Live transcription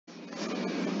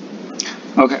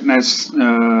Okay, let's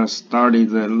study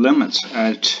the limit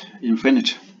at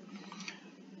infinity.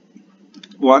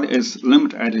 What is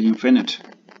limit at infinity?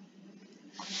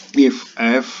 If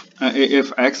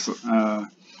x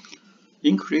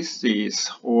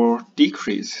increases or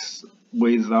decreases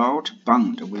without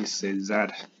bound, we say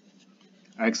that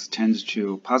x tends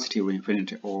to positive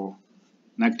infinity or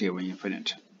negative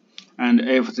infinity. And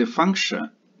if the function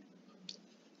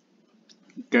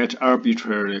get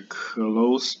arbitrarily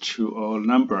close to a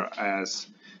number as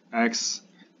x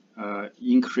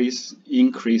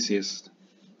increases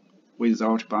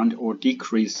without bound or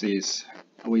decreases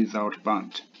without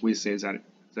bound, we say that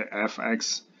the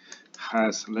fx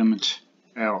has limit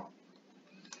L.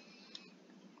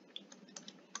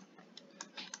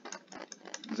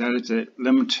 That is the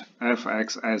limit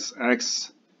fx as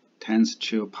x tends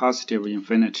to positive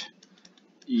infinity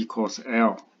equals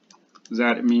L.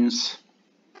 That means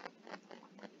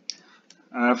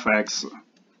fx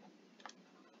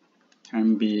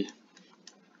can be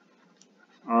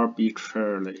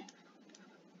arbitrarily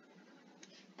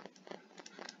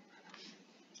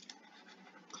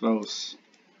close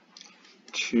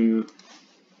to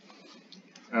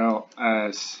L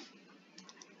as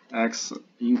x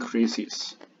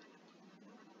increases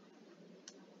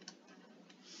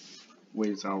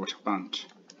without bound.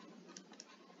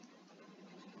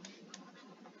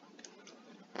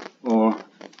 Or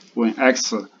when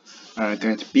x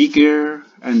get bigger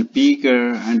and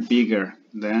bigger and bigger,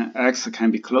 then x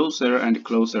can be closer and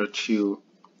closer to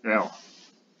L.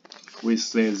 We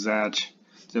say that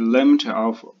the limit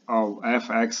of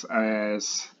fx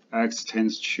as x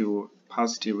tends to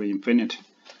positive infinity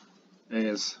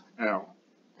is L.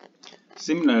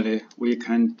 Similarly, we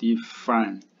can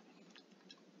define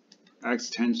x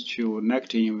tends to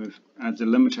negative the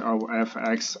limit of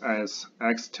fx as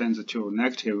x tends to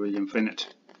negative infinity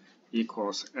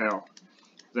equals L.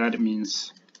 That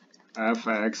means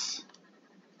fx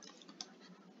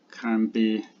can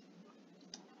be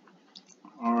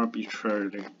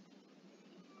arbitrarily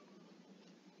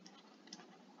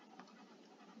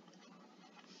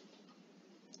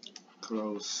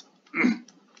close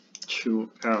to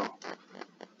L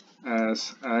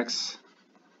as x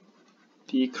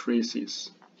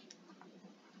decreases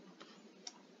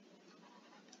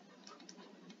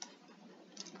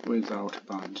without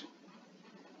bound.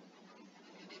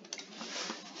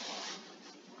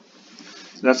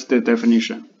 That's the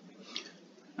definition.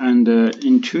 And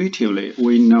intuitively,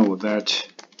 we know that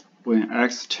when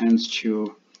x tends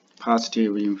to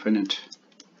positive infinity,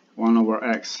 1 over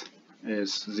x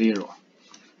is 0.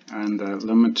 And the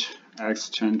limit x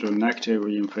tends to negative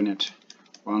infinity,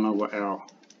 1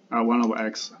 over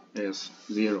x is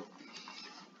 0.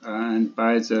 And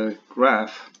by the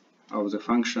graph of the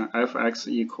function fx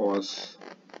equals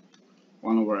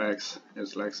 1 over x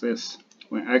is like this.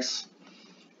 When x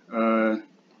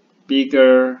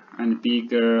bigger and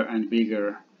bigger and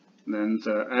bigger, then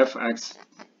the fx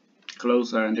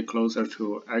closer and closer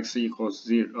to x equals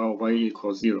 0 or y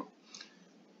equals 0.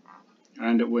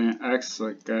 And when x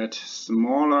gets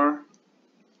smaller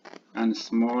and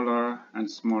smaller and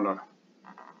smaller,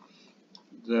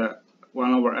 the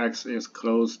 1 over x is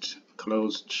closer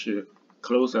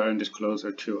and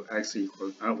closer to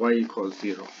y equals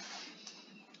 0.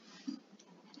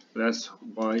 That's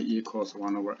y equals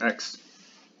 1 over x.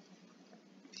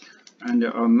 And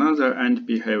another end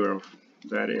behavior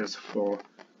that is for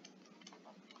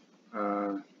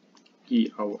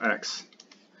e of x,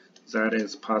 that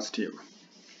is positive.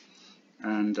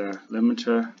 And limit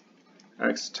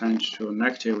x tends to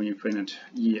negative infinity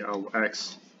e of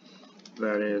x,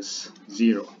 that is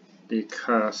 0,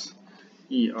 because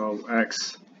e of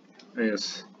x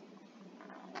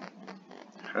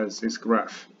has this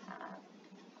graph.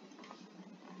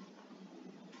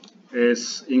 It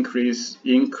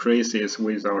increases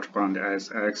without bound as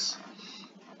x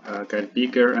get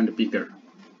bigger and bigger.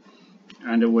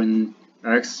 And when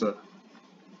x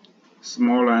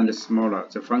smaller and smaller,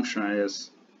 the function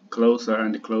is closer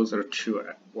and closer to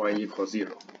y equals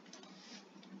 0.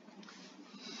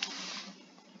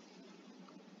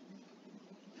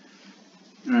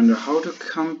 And how to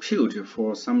compute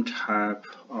for some type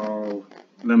of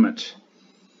limit?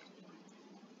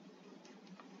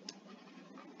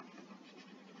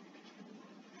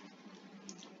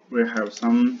 We have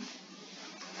some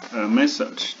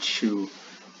method to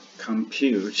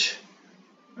compute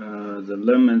the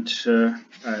limit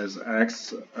as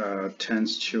x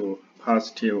tends to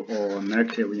positive or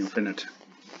negative infinity.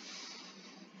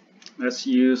 Let's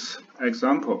use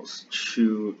examples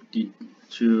to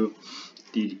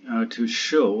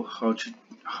show how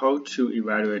to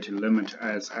evaluate limit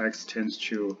as x tends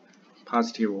to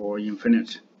positive or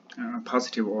infinite,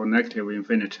 positive or negative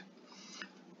infinite.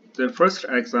 The first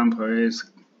example is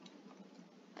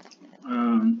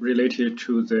related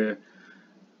to the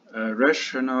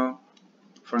rational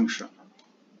function.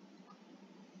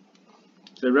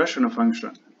 The rational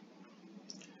function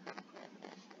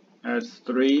at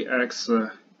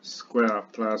 3x squared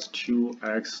plus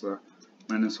 2x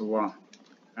minus 1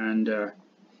 and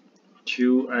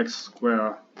 2x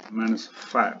squared minus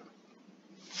 5.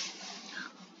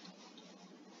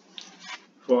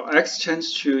 For x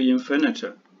tends to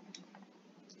infinity,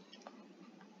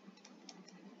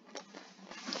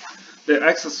 the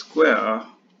x squared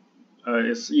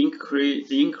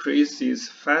increases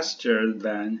faster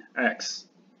than x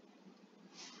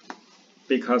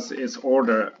because its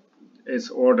order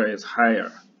is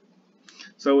higher.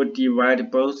 So we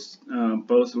divide both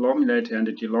numerator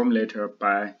and denominator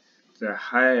by the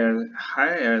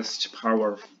highest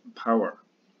power,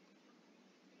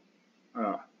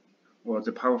 or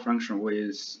the power function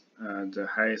with the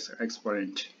highest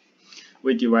exponent.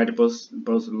 We divide both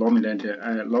numerator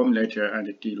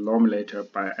and denominator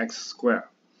by x squared.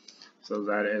 So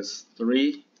that is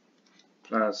 3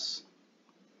 plus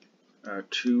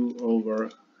 2 over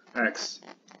x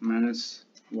minus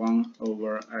 1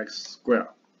 over x squared.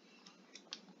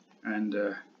 And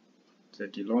the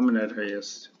denominator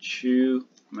is 2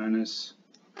 minus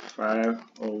 5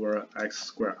 over x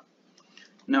squared.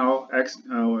 Now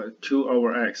 2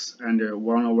 over x and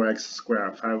 1 over x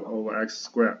squared, 5 over x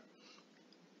squared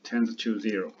tends to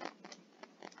 0.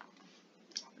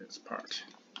 This part.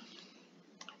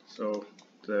 So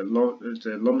the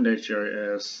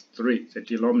numerator is 3, the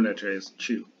denominator is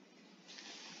 2.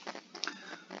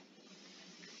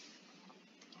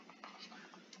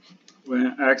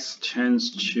 When x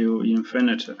tends to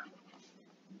infinity,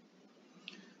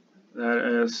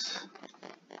 that is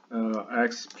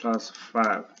x plus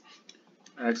 5,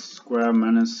 x squared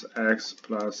minus x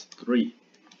plus 3.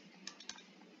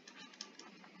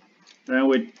 Then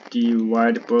we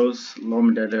divide both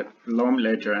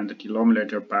numerator and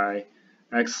denominator by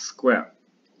x squared.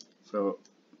 So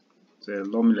the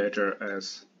numerator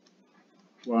is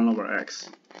 1 over x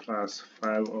plus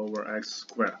 5 over x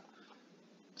squared.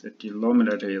 The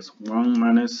denominator is 1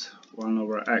 minus 1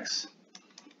 over x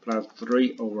plus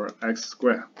 3 over x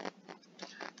squared.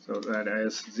 So that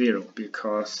is 0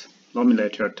 because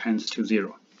numerator tends to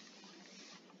 0.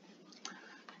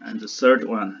 And the third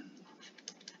one,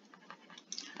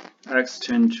 x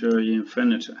tends to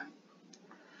infinity.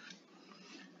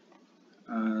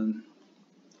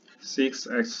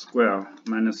 6x squared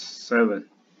minus 7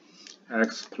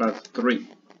 x plus 3.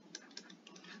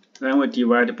 Then we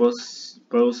divide both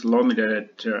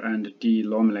numerator and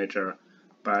denominator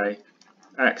by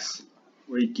x.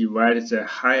 We divide the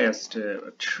highest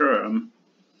term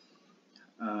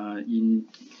in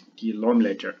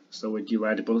denominator. So we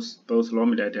divide both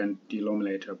numerator and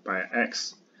denominator by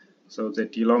x. So the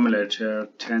denominator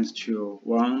tends to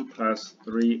 1 plus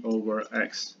 3 over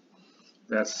x.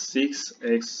 That's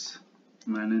 6x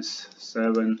minus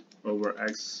 7 over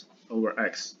x over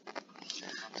x.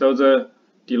 So the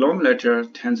denominator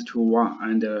tends to 1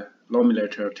 and the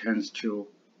numerator tends to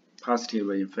positive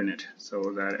infinity. So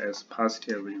that is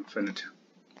positive infinity.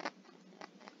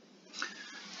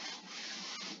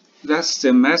 That's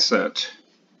the method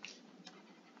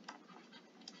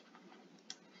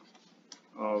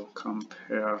of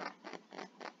compare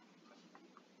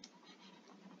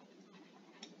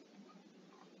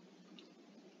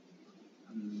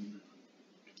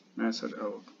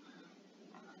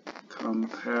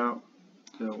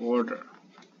the order.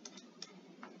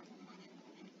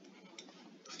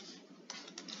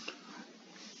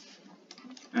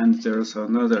 And there's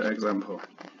another example,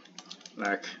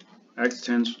 like x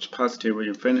tends to positive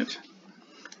infinity.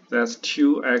 That's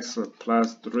 2x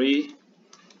plus 3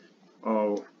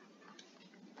 or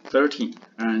 13,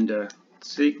 and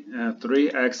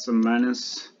 3x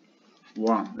minus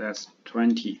 1, that's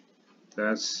 20.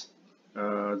 That's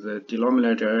the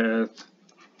denominator is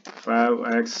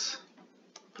 5x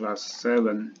plus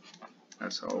 7,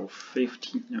 that's all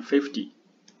 50.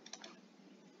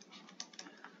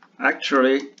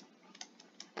 Actually,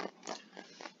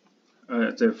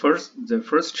 the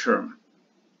first term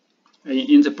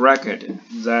in the bracket,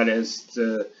 that is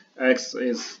the x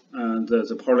is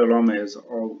the polynomial is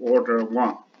of order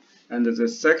 1, and the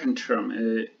second term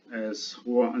is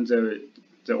 1.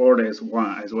 The order is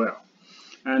 1 as well,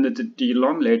 and the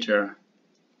denominator,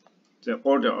 the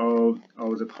order of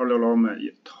the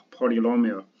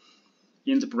polynomial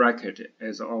in the bracket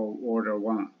is of order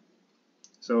 1.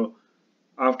 So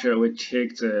after we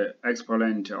take the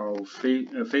exponent of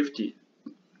 50,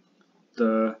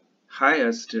 the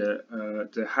highest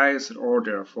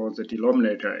order for the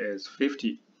denominator is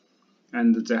 50,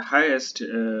 and the highest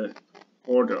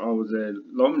order of the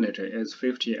denominator is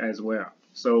 50 as well.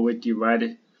 So we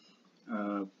divide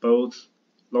both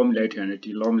numerator and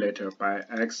denominator by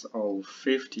x of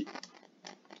 50.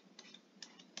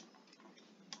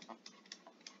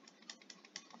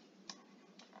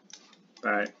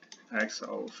 By x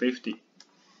of 50.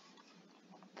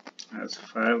 That's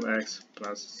 5x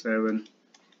plus 7,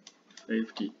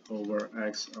 50 over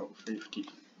x of 50.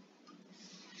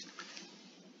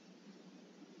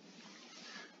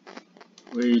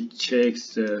 We check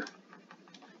the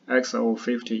x of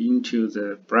 50 into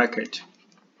the bracket.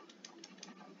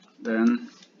 Then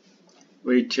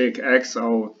we take x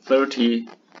of 30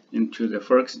 into the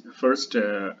first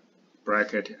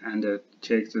bracket and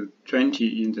take the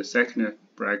 20 in the second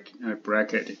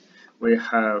bracket. We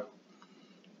have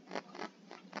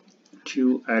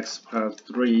 2x plus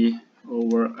 3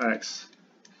 over x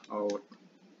of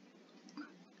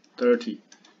 30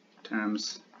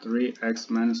 times 3x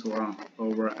minus 1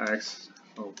 over x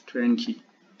of 20.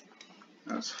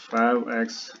 That's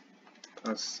 5x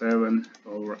plus 7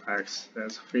 over x.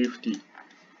 That's 50.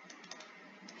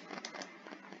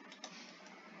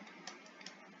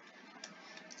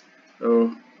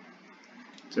 So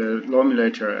the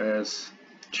denominator is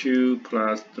 2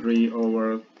 plus 3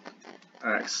 over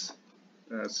x.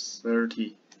 That's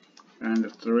 30.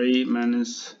 And 3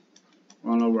 minus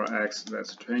 1 over x.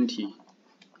 That's 20.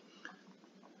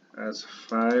 That's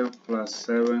 5 plus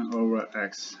 7 over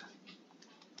x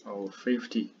of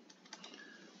 50.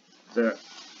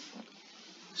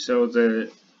 So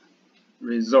the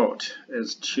result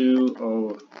is 2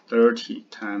 over 30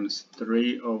 times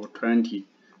 3 over 20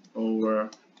 over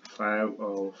 5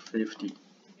 over 50.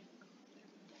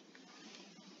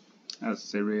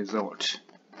 That's the result.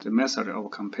 The method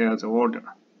of compare the order.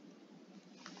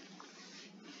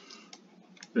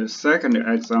 The second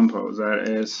example, that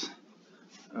is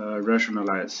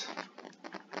rationalize.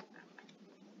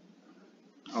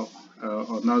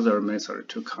 Another method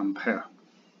to compare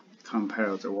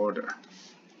the order.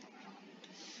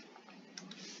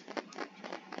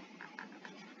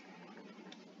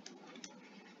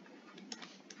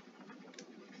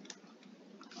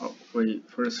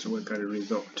 First we get a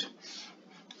result.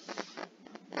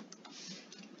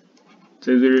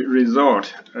 The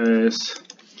result is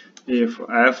if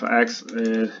fx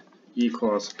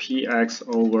equals px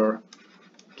over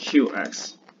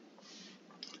qx.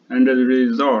 And the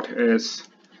result is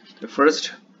the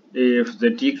first, if the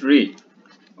degree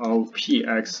of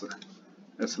px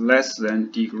is less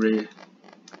than degree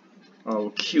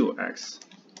of qx,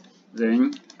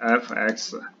 then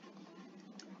fx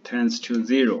tends to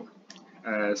 0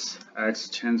 as x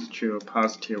tends to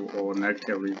positive or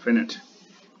negative infinite.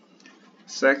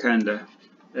 Second,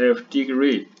 if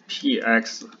degree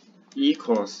px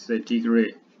equals the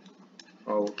degree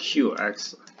of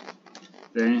qx,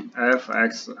 then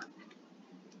fx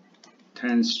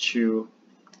tends to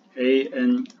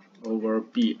an over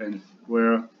bn,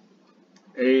 where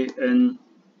an,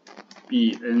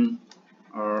 bn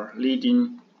are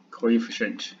leading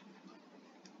coefficient.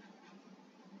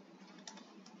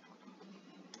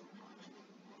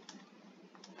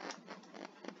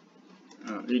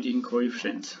 Leading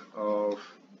coefficients of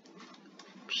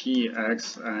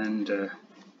px and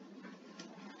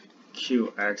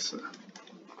qx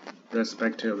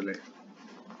respectively.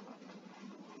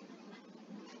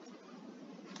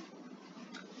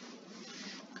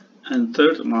 And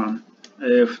third one,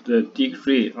 if the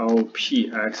degree of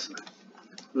px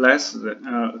less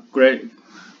than greater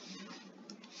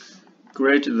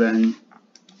than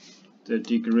the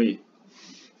degree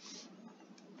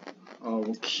of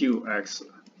qx,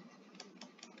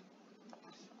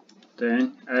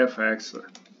 then fx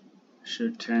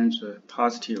should tend to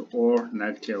positive or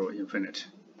negative infinite.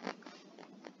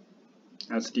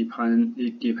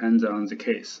 It depends on the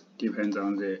case, depends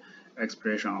on the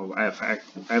expression of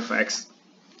fx.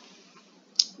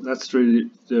 That's the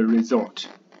result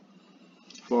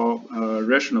for a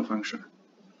rational function.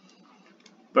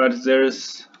 But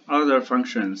there's other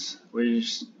functions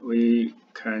which we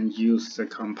can use the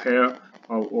compare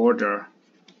of order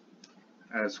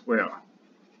as well.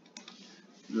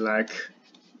 Like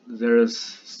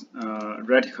there's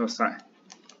radical sign.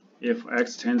 If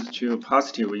x tends to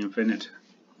positive infinite,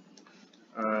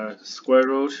 square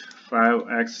root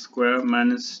 5x squared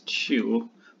minus 2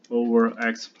 over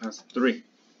x plus 3.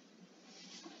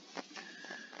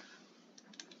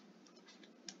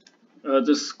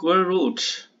 The square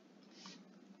root,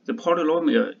 the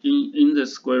polynomial in the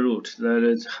square root, that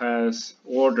it has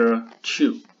order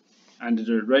 2, and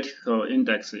the radical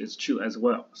index is 2 as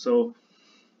well. So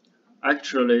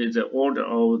actually the order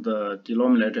of the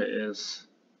denominator is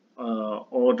the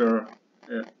order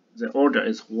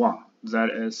is 1. That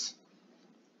is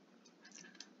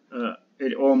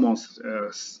it almost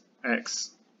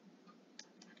x.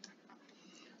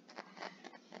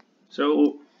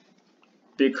 So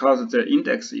because the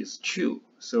index is 2,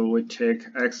 so we take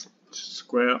x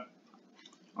squared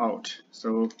out.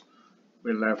 So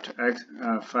we left x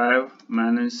 5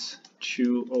 minus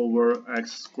 2 over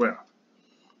x squared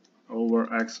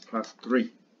over x plus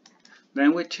 3.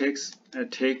 Then we take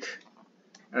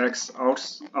x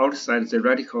outside the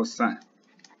radical sign.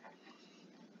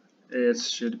 It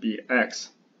should be x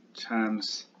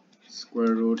times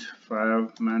square root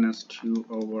 5 minus 2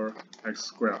 over x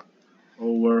squared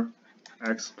over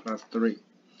x plus 3.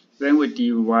 Then we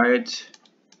divide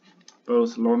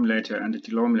both numerator and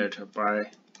denominator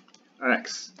by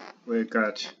x. We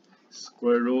got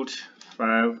square root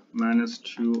 5 minus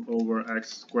 2 over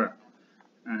x squared,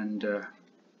 and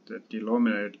the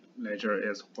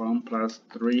denominator is 1 plus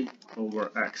 3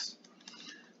 over x,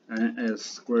 and is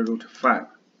square root 5.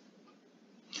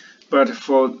 But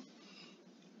for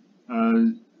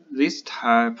this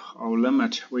type of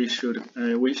limit, we should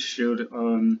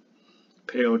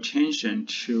pay attention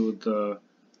to the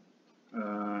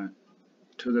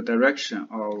direction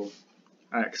of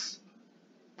x,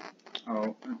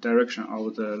 or direction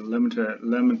of the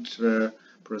limit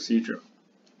procedure.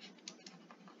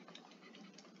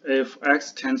 If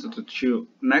x tends to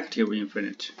negative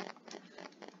infinity,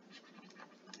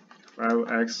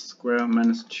 5x squared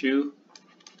minus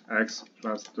 2x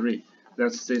plus 3.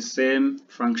 That's the same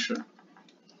function.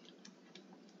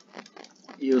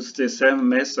 Use the same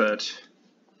method.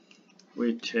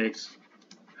 We take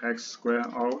x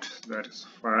squared out, that is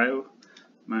 5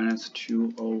 minus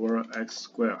 2 over x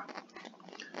squared,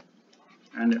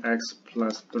 and x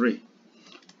plus 3.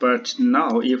 But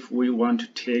now if we want to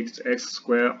take the x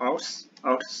squared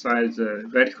outside the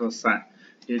radical sign,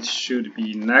 it should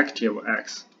be negative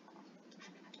x.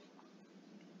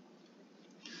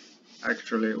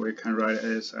 Actually, we can write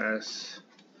it as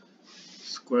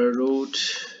square root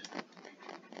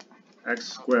x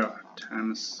squared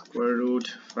times square root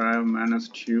 5 minus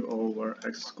 2 over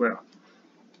x squared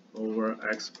over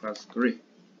x plus 3.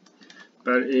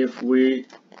 But if we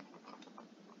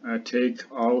take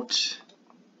out,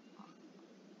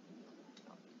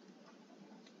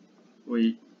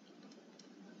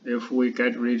 if we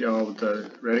get rid of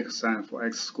the radical sign for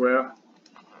x squared,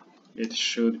 it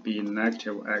should be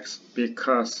negative x,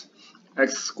 because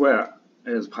x squared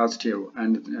is positive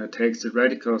and takes the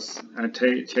radicals,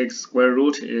 takes square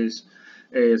root is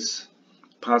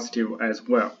positive as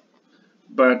well.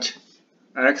 But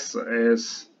x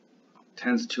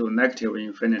tends to negative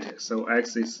infinity, so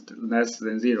x is less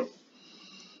than 0.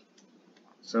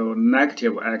 So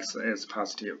negative x is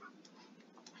positive.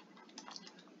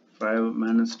 5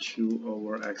 minus 2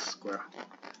 over x squared,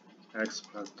 x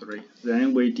plus 3.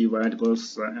 Then we divide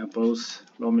both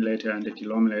numerator and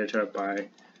denominator by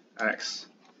x.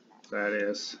 That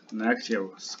is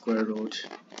negative square root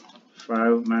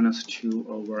 5 minus 2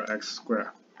 over x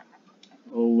squared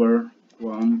over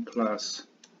 1 plus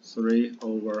 3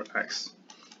 over x.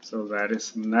 So that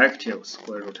is negative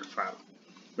square root 5.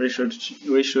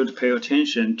 We should pay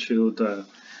attention to the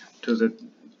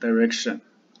direction,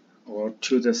 or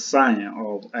to the sign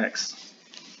of x.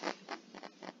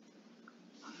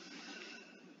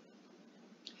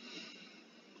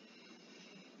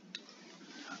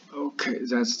 Okay,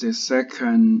 that's the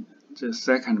second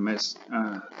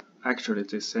method. Actually,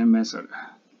 the same method.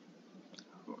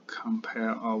 We'll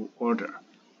compare our order.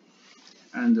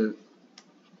 And the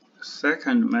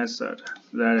second method,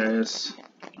 that is,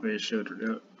 we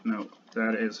should know,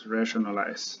 that is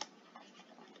rationalize.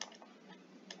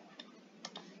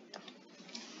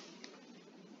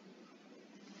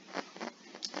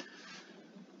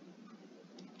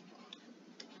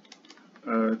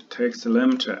 Takes the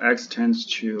limit x tends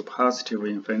to positive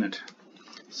infinity.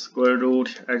 Square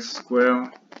root x squared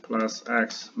plus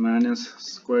x minus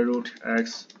square root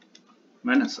x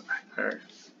minus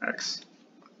x.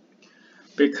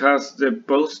 Because the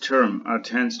both term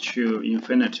tends to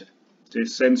infinity, the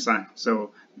same sign.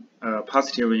 So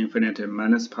positive infinity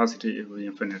minus positive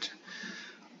infinity.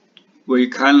 We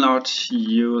cannot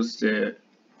use the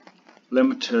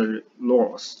limit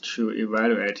laws to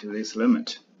evaluate this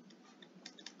limit.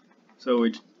 So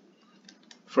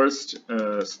first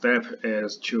step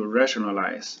is to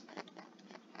rationalize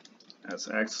as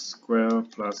x squared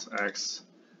plus x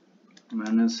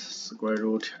minus square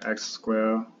root x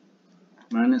squared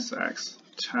minus x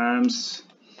times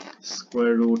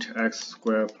square root x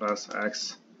squared plus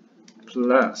x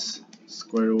plus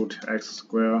square root x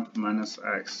squared minus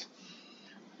x.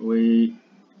 We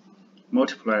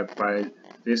multiply by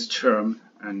this term,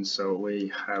 and so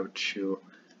we have to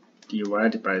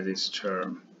divide by this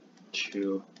term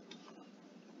to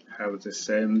have the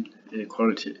same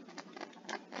equality,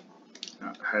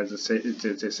 has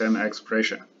the same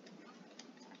expression.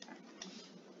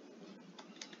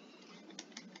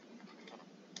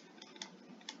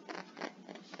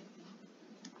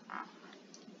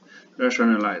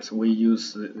 Rationalize. We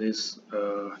use this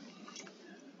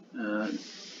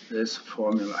this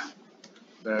formula.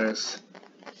 That is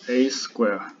a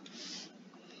square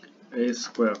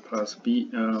plus b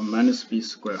minus b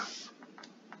square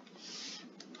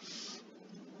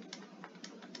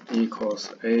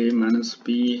equals a minus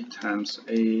b times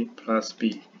a plus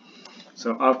b.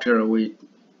 So after we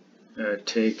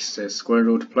take the square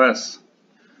root plus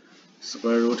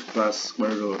square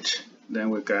root, then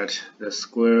we get the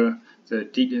square, the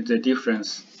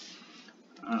difference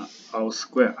of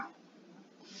square.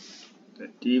 The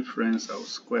difference of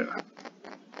square.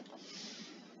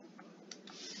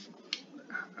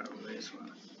 This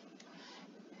one.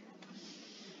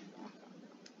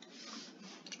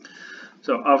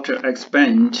 So after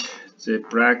expand the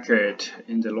bracket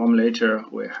in the denominator,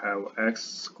 we have x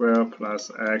squared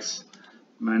plus x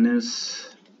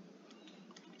minus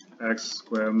x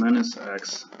squared minus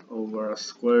x over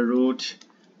square root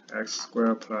x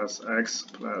squared plus x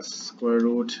plus square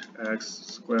root x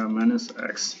squared minus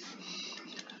x.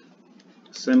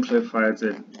 Simplify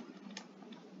the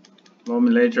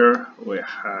denominator, we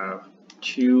have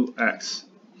 2x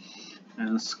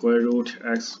and square root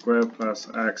x squared plus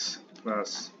x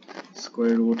plus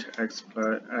square root x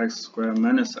plus x squared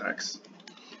minus x.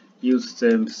 Use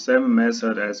the same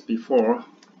method as before.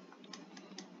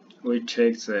 We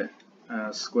take the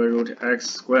square root x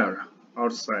squared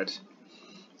outside,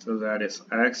 so that is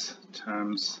x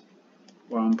times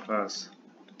 1 plus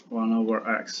 1 over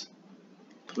x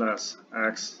plus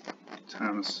x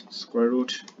times square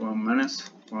root 1 minus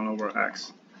 1 over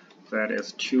x, that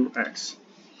is 2x,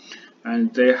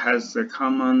 and they has the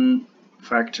common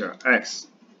factor x,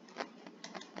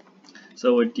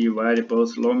 so we divide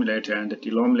both numerator and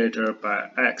denominator by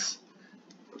x,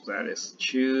 that is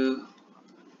 2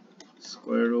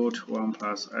 square root 1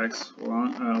 plus x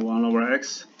 1 over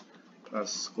x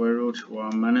plus square root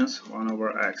 1 minus 1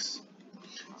 over x.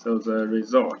 So the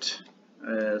result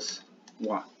is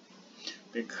 1,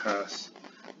 because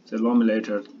the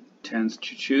numerator tends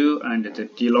to 2 and the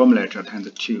denominator tends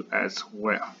to 2 as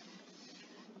well.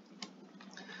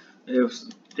 If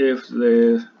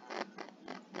the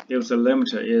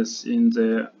limiter is in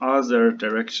the other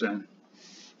direction,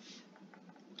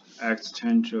 x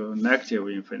tends to negative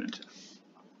infinity,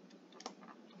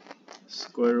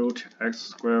 square root x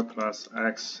squared plus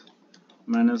x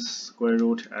minus square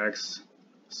root x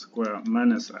squared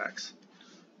minus x.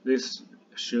 This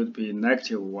should be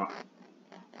negative 1,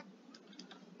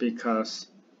 because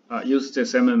use the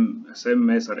same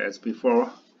method as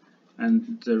before,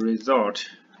 and the result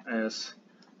is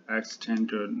x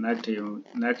tends to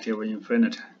negative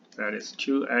infinity, that is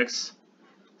 2x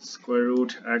square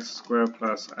root x squared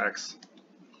plus x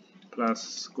plus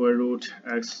square root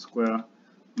x squared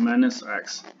minus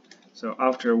x. So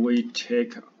after we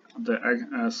take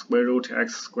the square root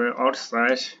x squared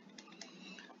outside,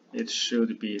 it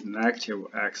should be negative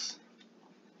x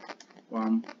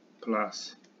 1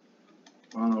 plus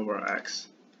 1 over x,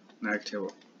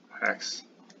 negative x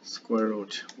square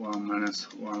root 1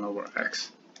 minus 1 over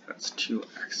x, that's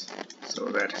 2x, so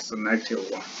that is a negative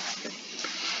 1.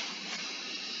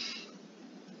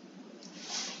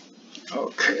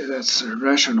 Okay, let's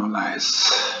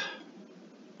rationalize,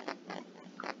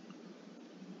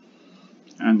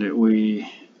 and we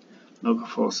look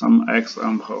for some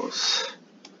examples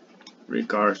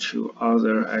regard to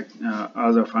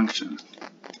other functions.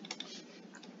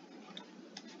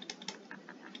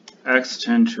 X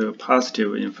tends to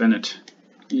positive infinity,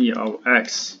 e of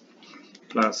x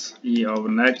plus e of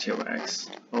negative x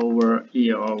over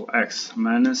e of x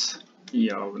minus e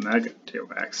of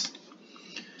negative x.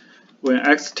 When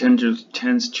x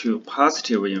tends to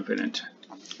positive infinity,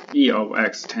 e of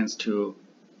x tends to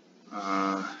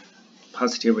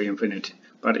positive infinity,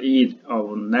 but e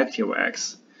of negative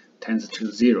x tends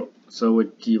to 0. So we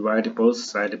divide both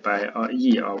sides by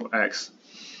e of x.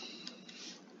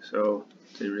 So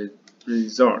the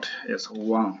result is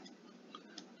 1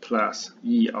 plus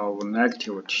e of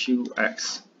negative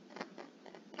 2x,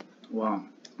 1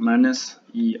 minus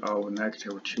e of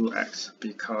negative 2x,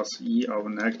 because e of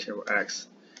negative x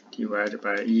divided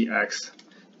by ex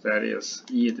that is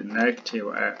e the negative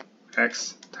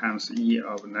x times e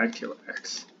of negative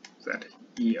x, that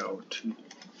e of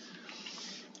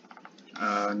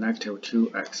negative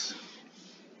 2x.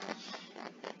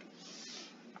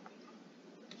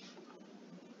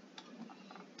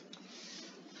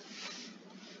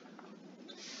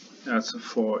 That's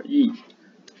for e.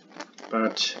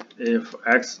 But if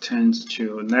x tends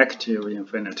to negative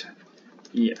infinity,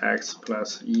 ex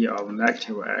plus e of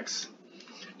negative x,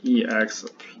 ex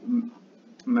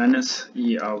minus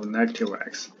e of negative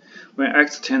x. When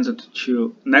x tends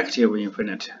to negative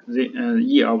infinity, the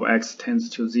e of x tends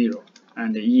to 0,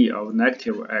 and e of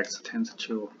negative x tends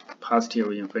to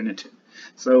positive infinity.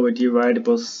 So we divide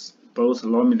both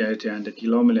numerator and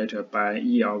denominator by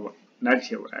e of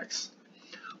negative x,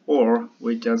 or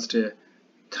we just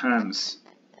times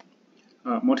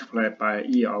multiplied by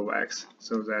e of x,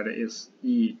 so that is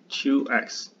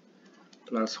e2x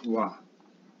plus 1,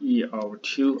 e of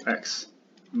 2x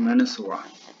minus 1.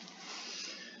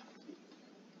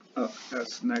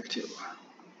 That's negative.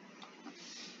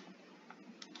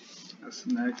 That's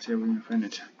negative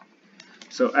infinity.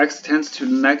 So x tends to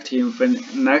negative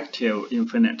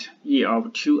infinity. E of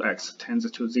 2x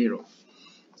tends to 0.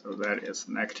 So that is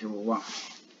negative 1.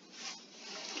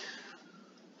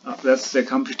 That's the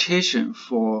computation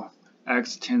for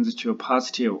x tends to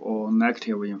positive or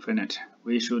negative infinity.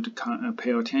 We should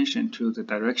pay attention to the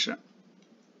direction,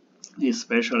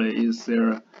 especially is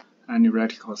there any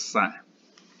radical sign.